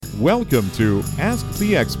Welcome to Ask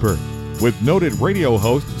the Expert with noted radio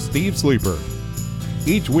host Steve Sleeper.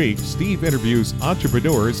 Each week, Steve interviews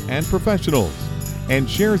entrepreneurs and professionals and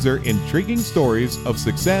shares their intriguing stories of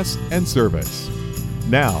success and service.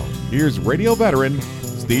 Now, here's radio veteran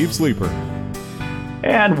Steve Sleeper.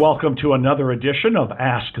 And welcome to another edition of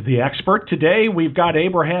Ask the Expert. Today, we've got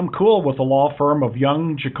Abraham Kuhl with the law firm of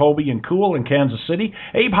Young, Jacoby & Kuhl in Kansas City.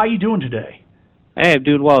 Abe, how you doing today? Hey, I'm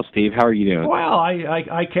doing well, Steve. How are you doing? Well,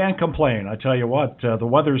 I can't complain. I tell you what, the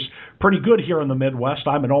weather's pretty good here in the Midwest.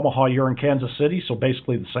 I'm in Omaha, you're in Kansas City, so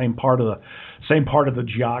basically the same part of the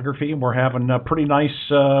geography. And we're having a pretty nice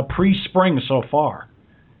pre-spring so far.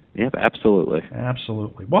 Yep, absolutely.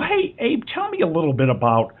 Absolutely. Well, hey, Abe, tell me a little bit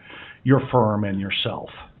about your firm and yourself.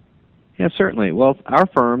 Yeah, certainly. Well, our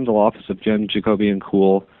firm, the Law Office of Young, Jacoby &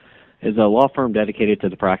 Kuhl, is a law firm dedicated to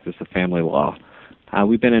the practice of family law.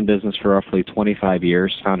 We've been in business for roughly 25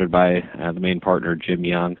 years, founded by the main partner, Jim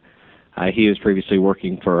Young. He was previously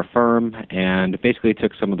working for a firm and basically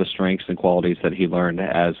took some of the strengths and qualities that he learned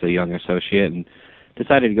as a young associate and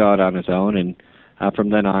decided to go out on his own. And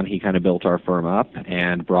from then on, he kind of built our firm up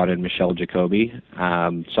and brought in Michelle Jacoby.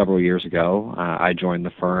 Several years ago, I joined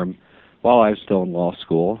the firm while I was still in law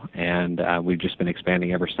school, and we've just been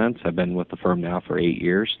expanding ever since. I've been with the firm now for 8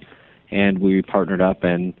 years, and we partnered up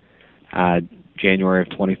in January of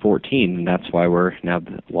 2014, and that's why we're now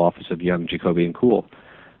the Law Office of Young, Jacoby & Kuhl.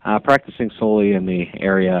 Practicing solely in the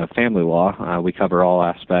area of family law, we cover all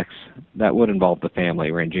aspects that would involve the family,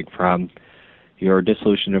 ranging from your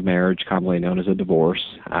dissolution of marriage, commonly known as a divorce,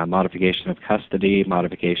 modification of custody,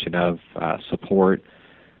 modification of support,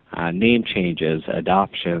 name changes,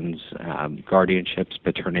 adoptions, guardianships,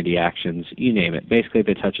 paternity actions, you name it. Basically, if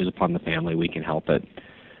it touches upon the family, we can help it.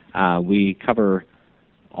 We cover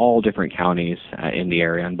all different counties in the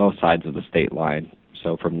area on both sides of the state line.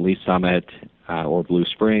 So from Lee Summit or Blue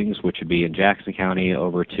Springs, which would be in Jackson County,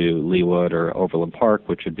 over to Leawood or Overland Park,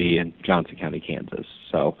 which would be in Johnson County, Kansas.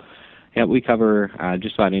 So yeah, we cover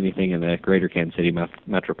just about anything in the greater Kansas City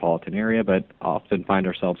metropolitan area, but often find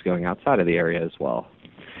ourselves going outside of the area as well.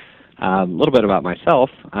 A little bit about myself.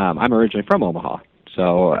 I'm originally from Omaha.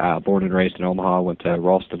 So born and raised in Omaha, went to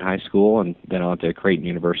Ralston High School and then on to Creighton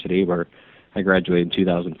University, where I graduated in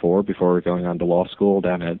 2004 before going on to law school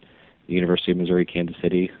down at the University of Missouri Kansas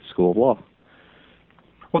City School of Law.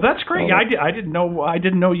 Well, that's great. So, I didn't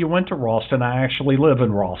know you went to Ralston. I actually live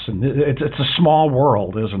in Ralston. It's a small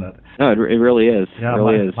world, isn't it? No, it really is. Yeah, it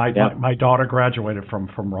really is. My daughter graduated from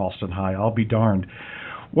Ralston High. I'll be darned.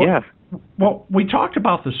 Well, yeah. Well, we talked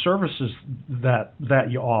about the services that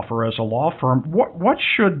you offer as a law firm. What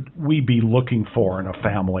should we be looking for in a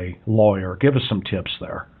family lawyer? Give us some tips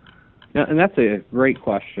there. And that's a great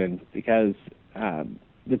question because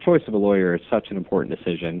the choice of a lawyer is such an important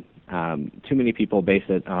decision. Too many people base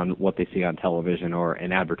it on what they see on television or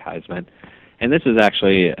an advertisement. And this is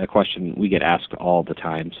actually a question we get asked all the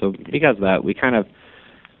time. So because of that, we kind of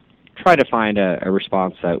try to find a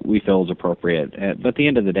response that we feel is appropriate. But at the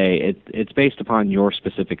end of the day, it's based upon your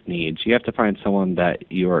specific needs. You have to find someone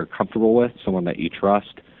that you are comfortable with, someone that you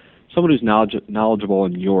trust, someone who's knowledgeable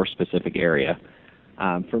in your specific area.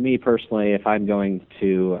 For me personally, if I'm going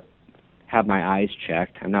to have my eyes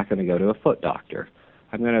checked, I'm not going to go to a foot doctor.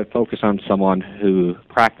 I'm going to focus on someone who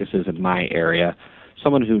practices in my area,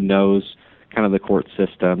 someone who knows kind of the court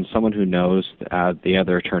system, someone who knows the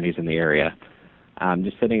other attorneys in the area.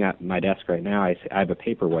 Just sitting at my desk right now, I have a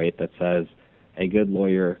paperweight that says, a good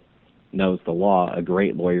lawyer knows the law, a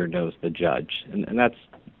great lawyer knows the judge. And that's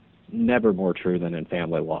never more true than in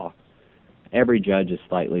family law. Every judge is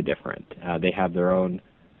slightly different. They have their own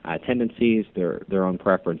tendencies, their own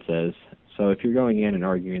preferences. So if you're going in and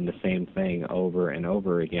arguing the same thing over and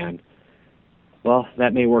over again, well,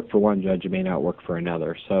 that may work for one judge, it may not work for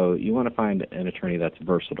another. So you want to find an attorney that's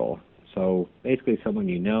versatile. So basically someone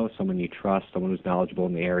you know, someone you trust, someone who's knowledgeable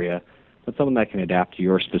in the area, but someone that can adapt to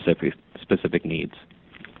your specific needs.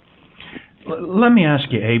 Let me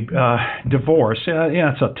ask you, Abe, divorce,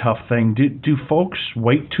 it's a tough thing. Do folks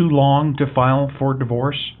wait too long to file for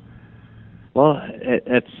divorce? Well,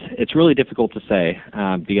 it's really difficult to say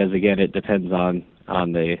because, again, it depends on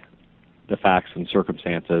the facts and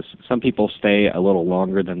circumstances. Some people stay a little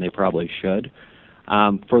longer than they probably should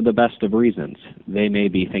for the best of reasons. They may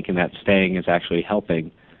be thinking that staying is actually helping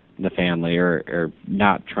the family or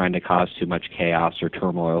not trying to cause too much chaos or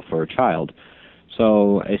turmoil for a child.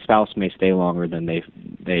 So a spouse may stay longer than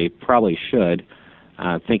they probably should,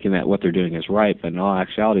 thinking that what they're doing is right, but in all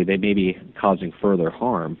actuality, they may be causing further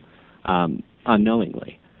harm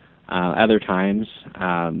unknowingly. Other times,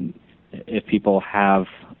 if people have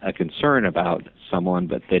a concern about someone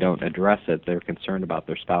but they don't address it, they're concerned about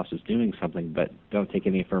their spouse is doing something but don't take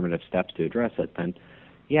any affirmative steps to address it, then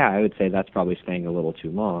yeah, I would say that's probably staying a little too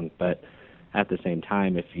long. But at the same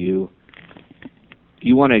time, if you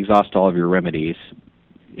want to exhaust all of your remedies,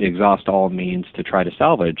 exhaust all means to try to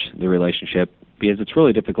salvage the relationship, because it's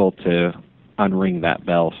really difficult to unring that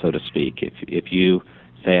bell, so to speak. If you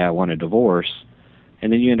say, I want a divorce,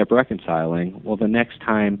 and then you end up reconciling, well, the next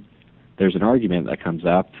time there's an argument that comes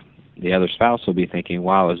up, the other spouse will be thinking,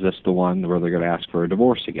 wow, is this the one where they're going to ask for a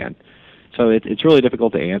divorce again? So it's really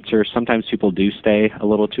difficult to answer. Sometimes people do stay a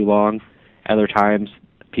little too long. Other times,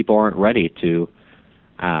 people aren't ready to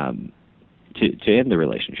end the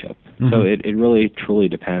relationship. Mm-hmm. So it really, truly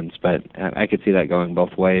depends. But I could see that going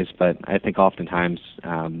both ways. But I think oftentimes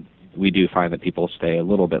we do find that people stay a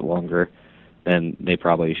little bit longer than they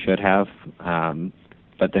probably should have.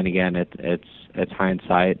 But then again, it's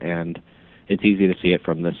hindsight, and it's easy to see it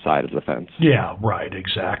from this side of the fence. Yeah, right,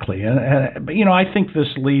 exactly. And you know, I think this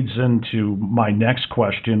leads into my next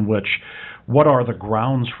question, which, what are the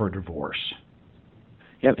grounds for divorce?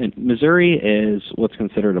 Yeah, and Missouri is what's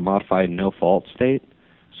considered a modified no-fault state.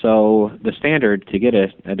 So the standard to get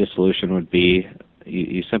a dissolution would be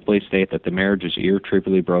you simply state that the marriage is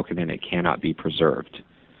irretrievably broken and it cannot be preserved.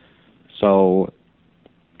 So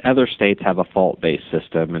other states have a fault-based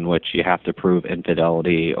system in which you have to prove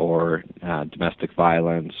infidelity or domestic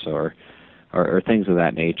violence or things of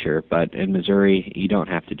that nature. But in Missouri, you don't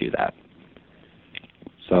have to do that.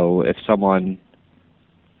 So if someone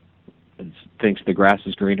thinks the grass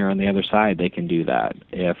is greener on the other side, they can do that.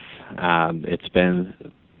 If it's been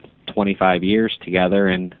 25 years together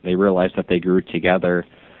and they realize that they grew together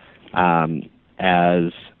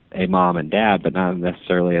as a mom and dad, but not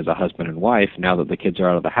necessarily as a husband and wife. Now that the kids are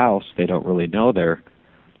out of the house, they don't really know their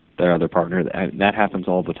other partner. That happens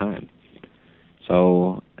all the time.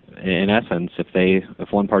 So, in essence,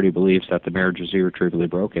 if one party believes that the marriage is irretrievably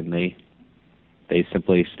broken, they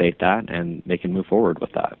simply state that and they can move forward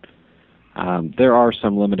with that. There are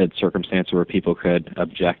some limited circumstances where people could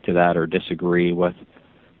object to that or disagree with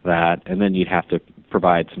that, and then you'd have to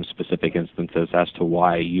provide some specific instances as to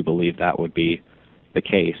why you believe that would be the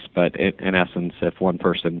case. But in essence, if one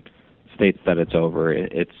person states that it's over,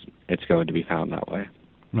 it's going to be found that way.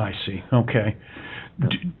 I see. Okay.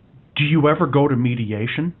 Do you ever go to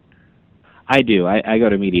mediation? I do. I go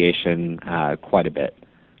to mediation quite a bit.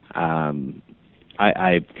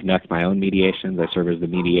 I conduct my own mediations. I serve as the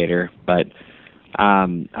mediator. But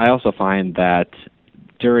I also find that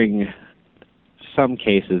during some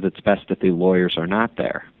cases, it's best if the lawyers are not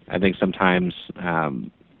there. I think sometimes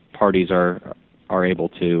parties are able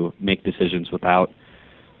to make decisions without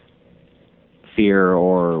fear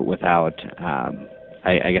or without,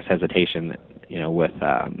 I guess, hesitation, with,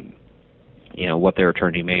 what their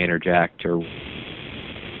attorney may interject, or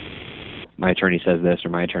my attorney says this or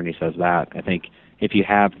my attorney says that. I think if you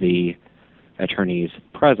have the attorneys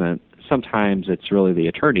present, sometimes it's really the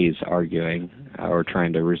attorneys arguing or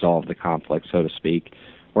trying to resolve the conflict, so to speak,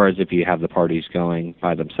 whereas if you have the parties going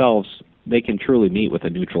by themselves, they can truly meet with a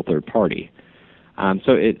neutral third party.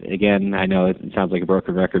 So again, I know it sounds like a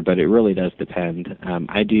broken record, but it really does depend.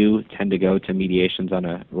 I do tend to go to mediations on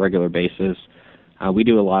a regular basis. We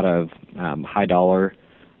do a lot of high-dollar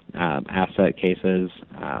asset cases.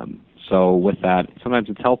 So with that, sometimes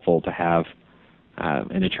it's helpful to have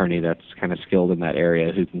an attorney that's kind of skilled in that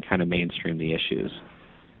area who can kind of mainstream the issues.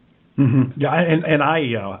 Mm-hmm. Yeah, and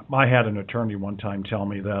I had an attorney one time tell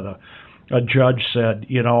me that a judge said,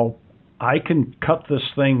 I can cut this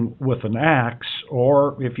thing with an axe,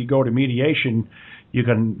 or if you go to mediation, you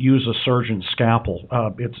can use a surgeon's scalpel.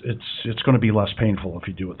 It's going to be less painful if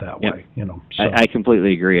you do it that way. So. I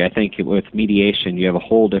completely agree. I think with mediation, you have a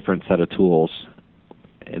whole different set of tools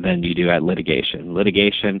than you do at litigation.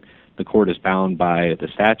 Litigation, the court is bound by the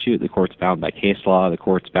statute, the court's bound by case law, the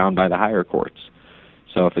court's bound by the higher courts.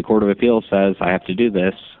 So if the Court of Appeals says, I have to do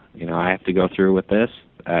this, I have to go through with this,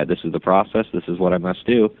 this is the process, this is what I must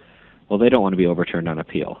do, well, they don't want to be overturned on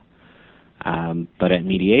appeal. But at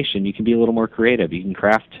mediation, you can be a little more creative. You can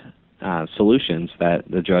craft solutions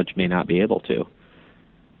that the judge may not be able to.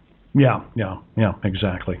 Yeah,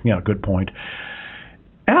 exactly. Yeah, good point.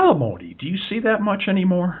 Alimony, do you see that much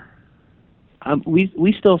anymore?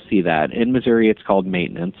 We still see that. In Missouri, it's called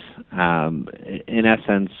maintenance. In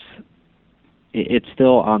essence, it's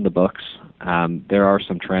still on the books. There are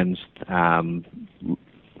some trends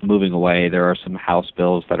moving away. There are some House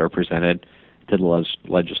bills that are presented to the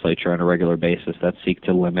legislature on a regular basis that seek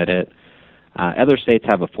to limit it. Other states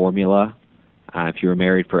have a formula. If you were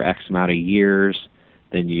married for X amount of years,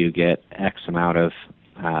 then you get X amount of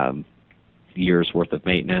years worth of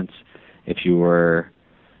maintenance. If you were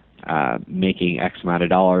making X amount of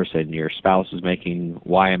dollars and your spouse is making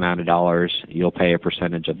Y amount of dollars, you'll pay a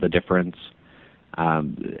percentage of the difference.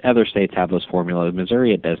 Other states have those formulas.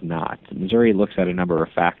 Missouri, it does not. Missouri looks at a number of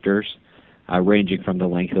factors, ranging from the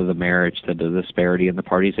length of the marriage to the disparity in the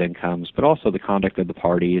parties' incomes, but also the conduct of the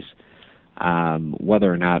parties,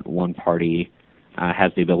 whether or not one party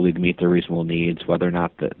has the ability to meet their reasonable needs, whether or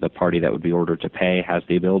not the party that would be ordered to pay has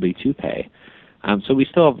the ability to pay. So we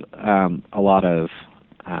still have a lot of,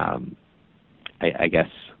 I guess,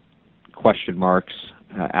 question marks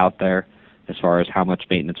out there as far as how much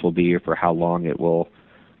maintenance will be or for how long it will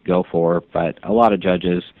go for. But a lot of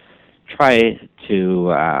judges try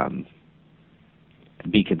to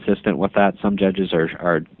be consistent with that. Some judges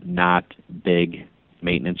are not big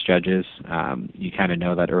maintenance judges. You kind of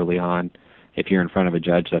know that early on. If you're in front of a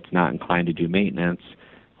judge that's not inclined to do maintenance,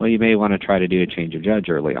 well, you may want to try to do a change of judge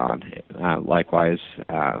early on. Likewise,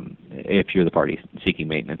 if you're the party seeking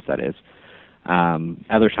maintenance, that is.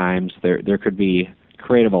 Other times, there could be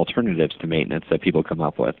creative alternatives to maintenance that people come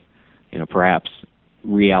up with. Perhaps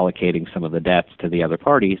reallocating some of the debts to the other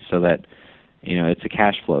party so that, it's a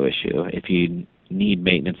cash flow issue. If you need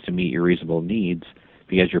maintenance to meet your reasonable needs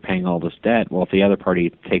because you're paying all this debt, well, if the other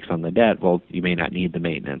party takes on the debt, well, you may not need the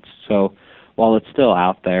maintenance. So while it's still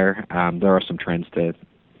out there, there are some trends to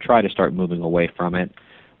try to start moving away from it.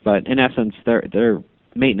 But in essence, their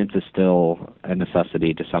maintenance is still a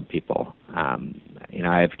necessity to some people.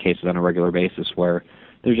 I have cases on a regular basis where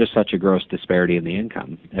there's just such a gross disparity in the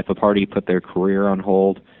income. If a party put their career on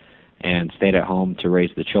hold and stayed at home to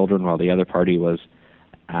raise the children while the other party was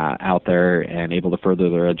out there and able to further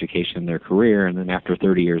their education and their career, and then after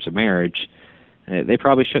 30 years of marriage, they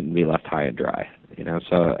probably shouldn't be left high and dry.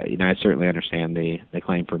 So I certainly understand the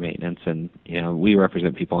claim for maintenance, and we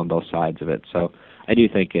represent people on both sides of it. So I do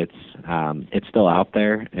think it's still out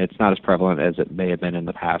there. It's not as prevalent as it may have been in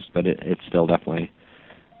the past, but it's still definitely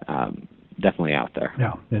out there.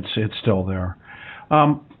 Yeah, it's still there.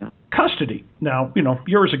 Custody. Now,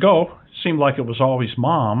 years ago, it seemed like it was always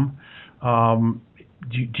mom.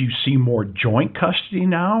 Do you see more joint custody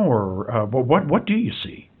now, or what do you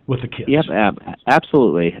see with the kids? Yep,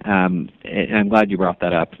 absolutely. And I'm glad you brought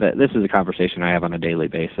that up. This is a conversation I have on a daily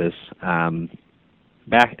basis.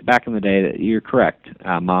 Back in the day, you're correct.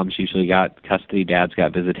 Moms usually got custody, dads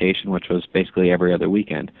got visitation, which was basically every other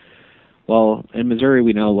weekend. Well, in Missouri,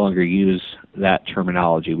 we no longer use that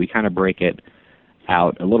terminology. We kind of break it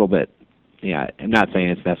out a little bit. Yeah, I'm not saying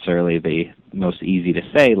it's necessarily the most easy to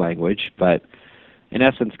say language, but in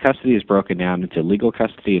essence, custody is broken down into legal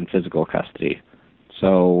custody and physical custody.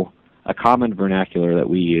 So a common vernacular that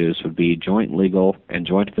we use would be joint legal and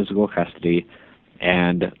joint physical custody,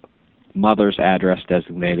 and mother's address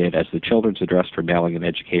designated as the children's address for mailing and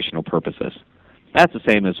educational purposes. That's the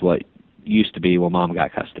same as what used to be when mom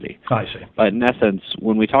got custody. I see. But in essence,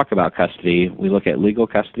 when we talk about custody, we look at legal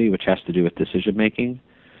custody, which has to do with decision-making.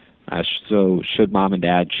 So should mom and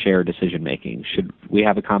dad share decision-making? Should we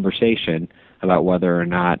have a conversation about whether or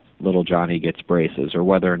not little Johnny gets braces or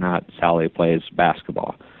whether or not Sally plays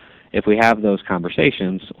basketball? If we have those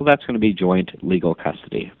conversations, well, that's going to be joint legal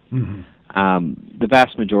custody. Mm-hmm. The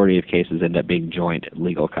vast majority of cases end up being joint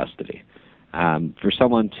legal custody. For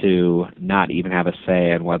someone to not even have a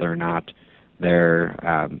say on whether or not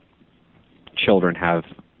their children have,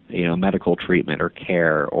 medical treatment or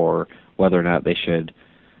care, or whether or not they should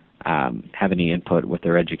have any input with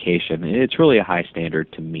their education, it's really a high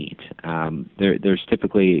standard to meet. There's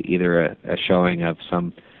typically either a showing of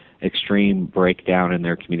some extreme breakdown in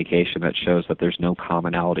their communication that shows that there's no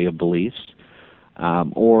commonality of beliefs,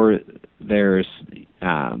 or there's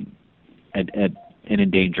an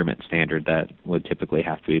endangerment standard that would typically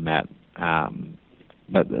have to be met.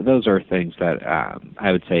 But those are things that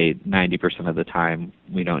I would say 90% of the time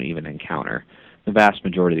we don't even encounter. The vast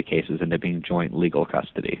majority of the cases end up being joint legal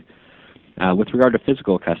custody. With regard to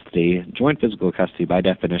physical custody, joint physical custody by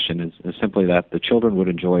definition is simply that the children would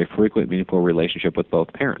enjoy a frequent, meaningful relationship with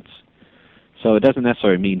both parents. So it doesn't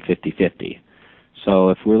necessarily mean 50-50. So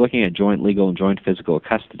if we're looking at joint legal and joint physical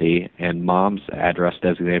custody and mom's address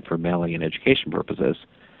designated for mailing and education purposes,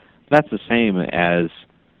 that's the same as,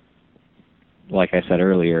 like I said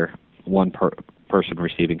earlier, one person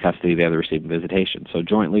receiving custody, the other receiving visitation. So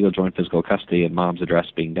joint legal, joint physical custody and mom's address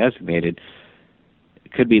being designated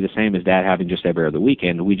could be the same as dad having just every other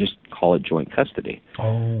weekend. We just call it joint custody.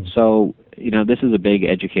 Oh. So, this is a big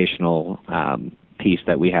educational piece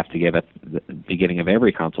that we have to give at the beginning of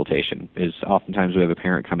every consultation. Is oftentimes we have a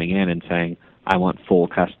parent coming in and saying, I want full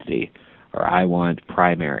custody, or I want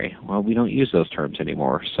primary. Well, we don't use those terms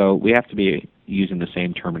anymore. So we have to be using the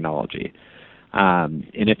same terminology. And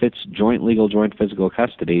if it's joint legal, joint physical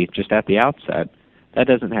custody, just at the outset, that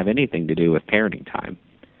doesn't have anything to do with parenting time.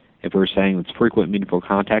 If we're saying it's frequent, meaningful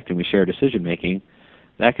contact and we share decision-making,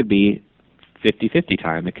 that could be 50-50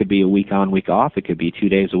 time. It could be a week on, week off. It could be 2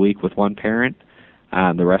 days a week with one parent,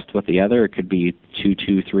 the rest with the other. It could be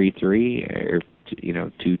 2-2-3-3, or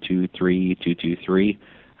 2-2-3, 2-2-3.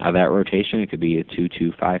 That rotation. It could be a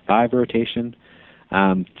 2-2-5-5 rotation.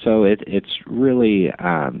 So it's really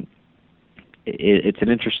it's an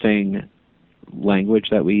interesting language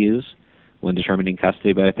that we use when determining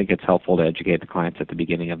custody, but I think it's helpful to educate the clients at the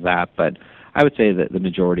beginning of that. But I would say that the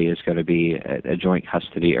majority is going to be a joint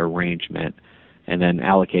custody arrangement, and then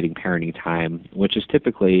allocating parenting time, which is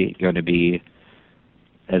typically going to be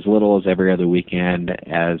as little as every other weekend,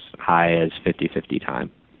 as high as 50-50 time.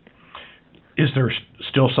 Is there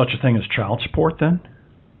still such a thing as child support then?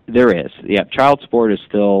 There is. Yeah, child support is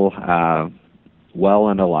still well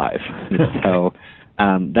and alive. So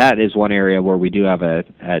that is one area where we do have a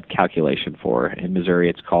calculation for. In Missouri,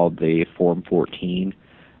 it's called the Form 14.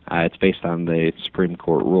 It's based on the Supreme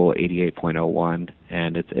Court Rule 88.01,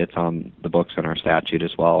 and it's on the books in our statute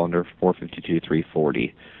as well under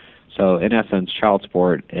 452-340. So in essence, child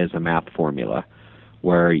support is a math formula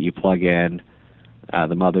where you plug in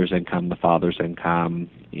the mother's income, the father's income.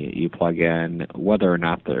 You plug in whether or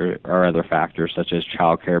not there are other factors such as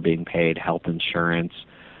child care being paid, health insurance,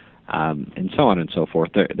 and so on and so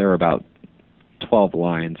forth. There are about 12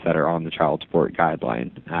 lines that are on the child support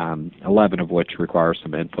guideline, 11 of which require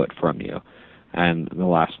some input from you. And the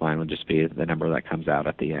last line would just be the number that comes out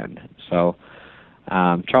at the end. So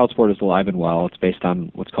child support is alive and well. It's based on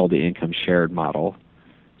what's called the income shared model.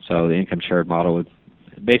 So the income shared model would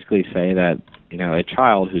basically say that a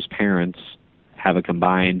child whose parents have a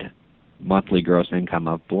combined monthly gross income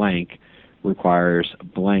of blank requires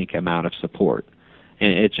blank amount of support.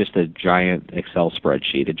 And it's just a giant Excel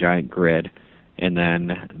spreadsheet, a giant grid, and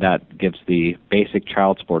then that gives the basic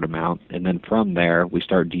child support amount, and then from there we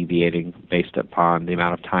start deviating based upon the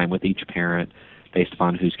amount of time with each parent, based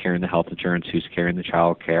upon who's carrying the health insurance, who's carrying the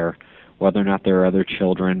child care, whether or not there are other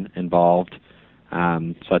children involved,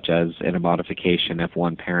 such as in a modification if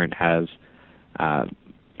one parent has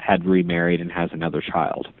had remarried and has another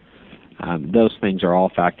child. Those things are all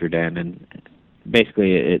factored in, and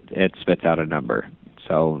basically it spits out a number.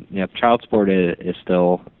 So child support is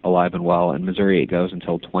still alive and well. In Missouri, it goes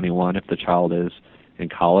until 21 if the child is in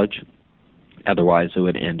college. Otherwise, it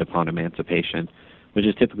would end upon emancipation, which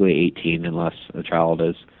is typically 18 unless the child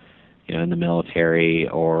is in the military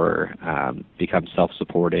or becomes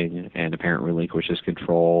self-supporting and a parent relinquishes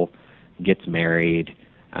control, gets married,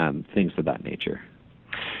 things of that nature.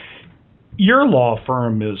 Your law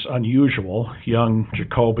firm is unusual, Young,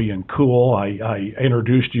 Jacoby, and Cool. I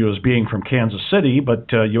introduced you as being from Kansas City, but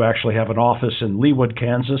you actually have an office in Leawood,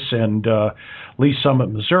 Kansas, and Lee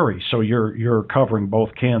Summit, Missouri. So you're covering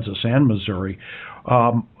both Kansas and Missouri.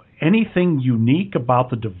 Anything unique about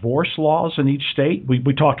the divorce laws in each state?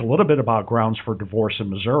 We talked a little bit about grounds for divorce in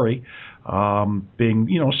Missouri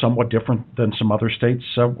being somewhat different than some other states.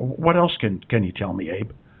 What else can you tell me,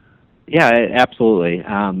 Abe? Yeah, absolutely.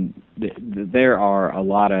 There are a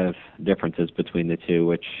lot of differences between the two,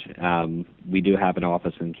 which we do have an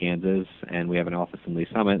office in Kansas and we have an office in Lee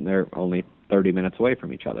Summit, and they're only 30 minutes away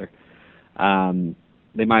from each other.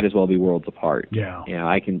 They might as well be worlds apart. Yeah.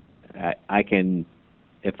 I can,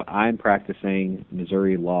 if I'm practicing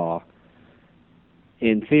Missouri law,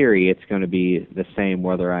 in theory, it's going to be the same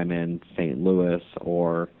whether I'm in St. Louis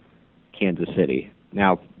or Kansas City.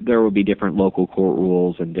 Now, there will be different local court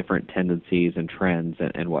rules and different tendencies and trends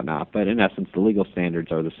and whatnot, but in essence, the legal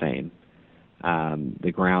standards are the same.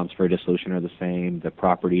 The grounds for dissolution are the same. The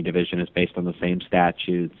property division is based on the same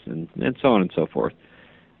statutes, and so on and so forth.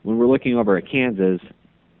 When we're looking over at Kansas,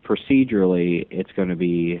 procedurally, it's going to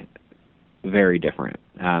be very different.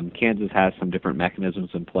 Kansas has some different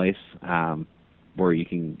mechanisms in place where you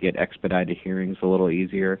can get expedited hearings a little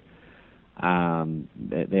easier.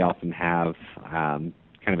 They often have kind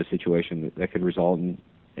of a situation that could result in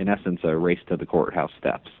essence, a race to the courthouse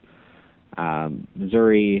steps.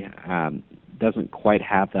 Missouri doesn't quite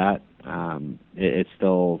have that. There's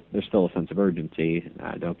still a sense of urgency.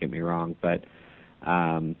 Don't get me wrong, but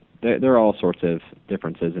there are all sorts of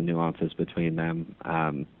differences and nuances between them,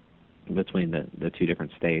 between the two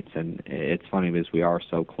different states, and it's funny because we are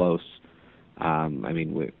so close.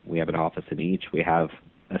 We have an office in each. We have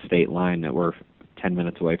a state line that we're 10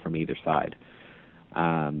 minutes away from either side.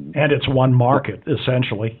 And it's one market,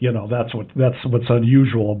 essentially. That's what's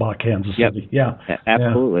unusual about Kansas City. Yeah,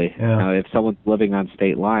 absolutely. Yeah. If someone's living on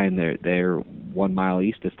state line, they're 1 mile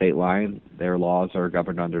east of state line, their laws are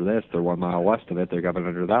governed under this. They're 1 mile west of it, they're governed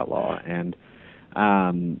under that law. And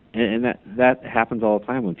that happens all the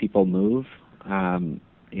time when people move.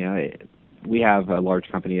 We have a large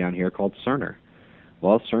company down here called Cerner.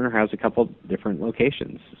 Well, Cerner has a couple different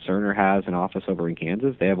locations. Cerner has an office over in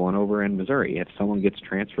Kansas. They have one over in Missouri. If someone gets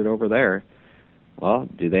transferred over there, well,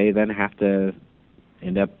 do they then have to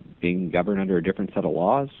end up being governed under a different set of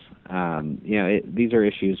laws? These are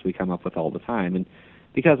issues we come up with all the time. And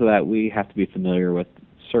because of that, we have to be familiar with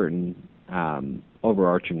certain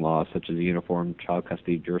overarching laws, such as the Uniform Child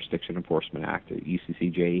Custody Jurisdiction Enforcement Act, or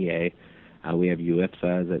UCCJEA. We have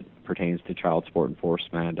UIFSA that pertains to child support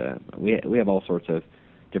enforcement. We have all sorts of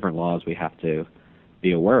different laws we have to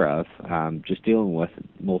be aware of, just dealing with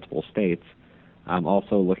multiple states.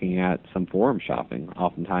 Also looking at some forum shopping.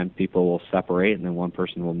 Oftentimes people will separate and then one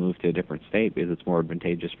person will move to a different state because it's more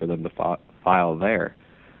advantageous for them to file there.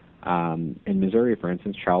 In Missouri, for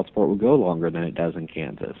instance, child support will go longer than it does in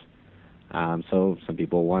Kansas. So some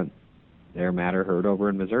people want their matter heard over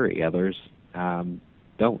in Missouri. Others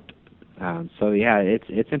don't.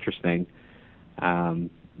 It's interesting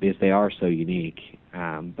because they are so unique.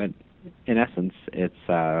 But in essence, it's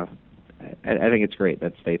I think it's great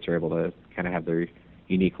that states are able to kind of have their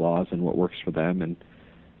unique laws and what works for them. And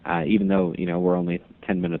even though we're only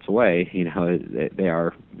 10 minutes away, they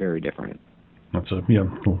are very different. That's a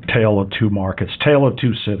tale of two markets, tale of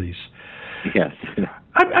two cities. Yes.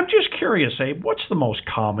 I'm just curious, Abe. What's the most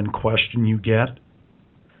common question you get?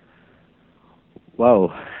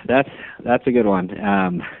 Whoa, that's a good one.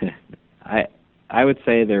 I would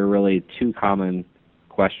say there are really two common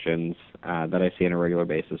questions that I see on a regular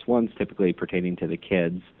basis. One's typically pertaining to the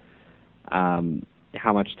kids.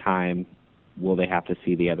 How much time will they have to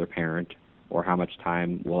see the other parent, or how much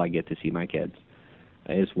time will I get to see my kids,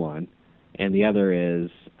 is one. And the other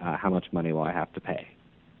is how much money will I have to pay?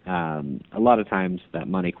 A lot of times that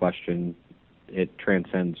money question, it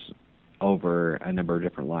transcends over a number of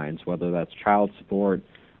different lines, whether that's child support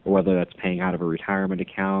or whether that's paying out of a retirement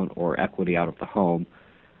account or equity out of the home.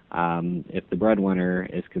 If the breadwinner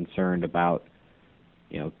is concerned about,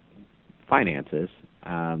 finances,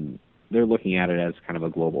 they're looking at it as kind of a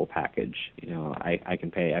global package. I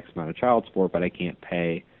can pay X amount of child support, but I can't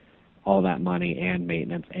pay all that money and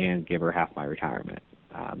maintenance and give her half my retirement,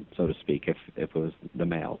 so to speak, if it was the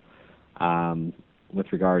male.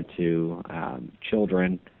 With regard to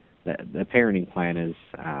children, the parenting plan is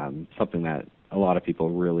something that a lot of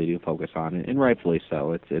people really do focus on, and rightfully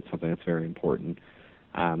so. It's something that's very important.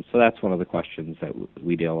 So that's one of the questions that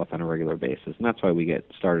we deal with on a regular basis, and that's why we get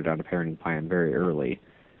started on a parenting plan very early,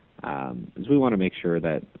 is we want to make sure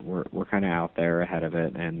that we're kind of out there ahead of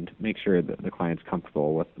it and make sure that the client's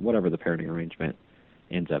comfortable with whatever the parenting arrangement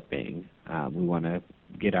ends up being. We want to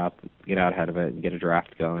get out ahead of it and get a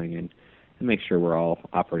draft going and make sure we're all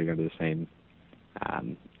operating under the same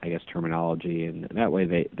terminology, and that way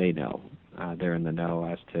they know. They're in the know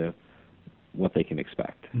as to what they can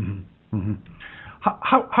expect. Mm-hmm. Mm-hmm.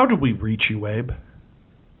 How do we reach you, Abe?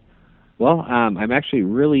 Well, I'm actually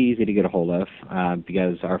really easy to get a hold of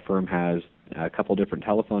because our firm has a couple different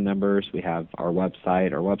telephone numbers. We have our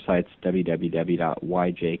website. Our website's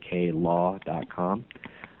www.yjklaw.com.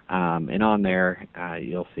 And on there,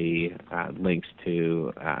 you'll see links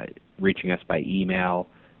to reaching us by email.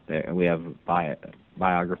 We have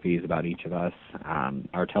biographies about each of us.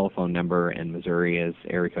 Our telephone number in Missouri is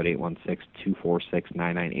area code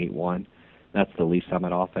 816-246-9981. That's the Lee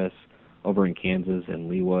Summit office. Over in Kansas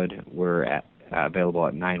and Leawood, we're available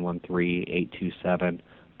at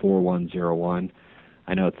 913-827-4101.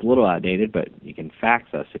 I know it's a little outdated, but you can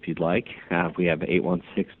fax us if you'd like. We have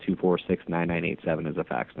 816-246-9987 as a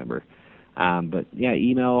fax number. But yeah,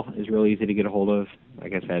 email is really easy to get a hold of.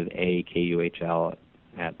 Like I said,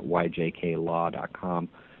 akuhl@yjklaw.com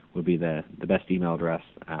would be the best email address,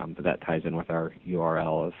 but that ties in with our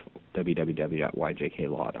URL of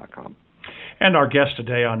www.yjklaw.com. And our guest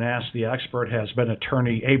today on Ask the Expert has been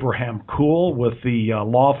attorney Abraham Kuhl with the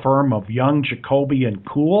law firm of Young, Jacoby &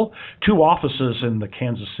 Kuhl, 2 offices in the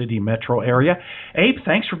Kansas City metro area. Abe,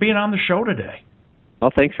 thanks for being on the show today.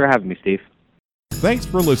 Well, thanks for having me, Steve. Thanks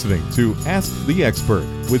for listening to Ask the Expert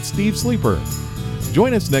with Steve Sleeper.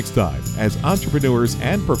 Join us next time as entrepreneurs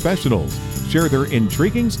and professionals share their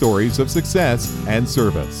intriguing stories of success and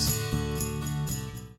service.